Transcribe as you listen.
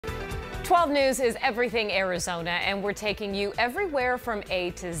12 News is everything Arizona, and we're taking you everywhere from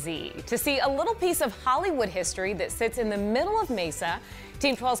A to Z to see a little piece of Hollywood history that sits in the middle of Mesa.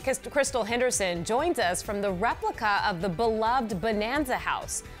 Team 12's Crystal Henderson joins us from the replica of the beloved Bonanza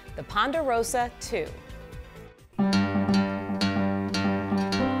house, the Ponderosa II.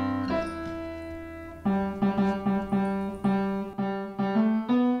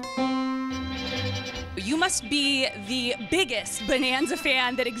 You must be the biggest Bonanza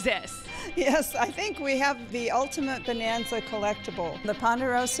fan that exists. Yes, I think we have the ultimate Bonanza collectible. The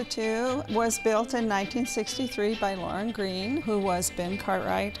Ponderosa II was built in 1963 by Lauren Green, who was Ben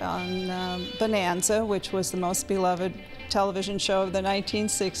Cartwright on Bonanza, which was the most beloved television show of the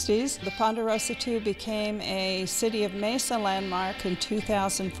 1960s. The Ponderosa II became a City of Mesa landmark in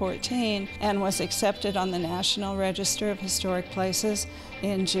 2014 and was accepted on the National Register of Historic Places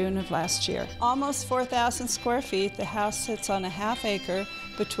in June of last year. Almost 4,000 square feet, the house sits on a half acre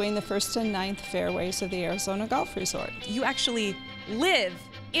between the 1st and 9th fairways of the Arizona Golf Resort. You actually live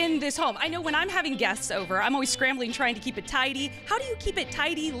in this home. I know when I'm having guests over, I'm always scrambling trying to keep it tidy. How do you keep it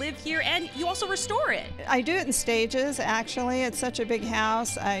tidy, live here, and you also restore it? I do it in stages, actually. It's such a big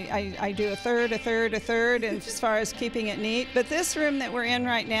house. I do a third, as far as keeping it neat. But this room that we're in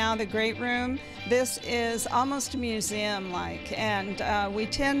right now, the great room, this is almost museum-like, and we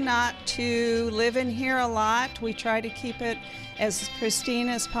tend not to live in here a lot. We try to keep it as pristine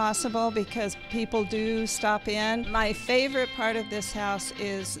as possible because people do stop in. My favorite part of this house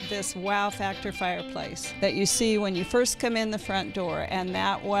is this wow factor fireplace that you see when you first come in the front door, and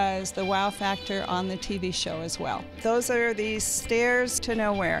that was the wow factor on the TV show as well. Those are these stairs to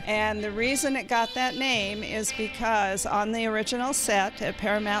nowhere, and the reason it got that name is because on the original set at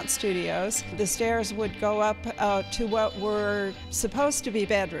Paramount Studios, the stairs would go up to what were supposed to be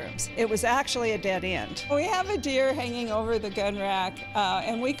bedrooms. It was actually a dead end. We have a deer hanging over the gun rack,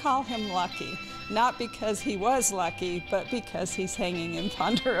 and we call him Lucky. Not because he was lucky, but because he's hanging in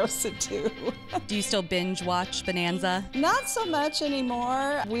Ponderosa II. Do you still binge watch Bonanza? Not so much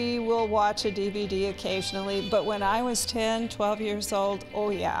anymore. We will watch a DVD occasionally, but when I was 10, 12 years old,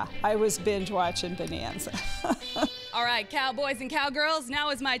 oh yeah, I was binge watching Bonanza. All right, cowboys and cowgirls, now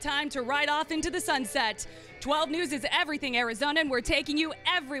is my time to ride off into the sunset. 12 News is everything Arizona, and we're taking you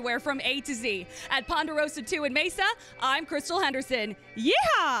everywhere from A to Z. At Ponderosa II in Mesa, I'm Crystal Henderson.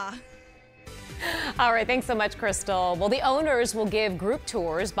 Yeehaw! All right, thanks so much, Crystal. Well, the owners will give group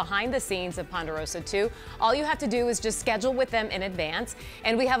tours behind the scenes of Ponderosa II. All you have to do is just schedule with them in advance,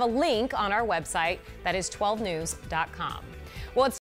 and we have a link on our website that is 12news.com. Well, it's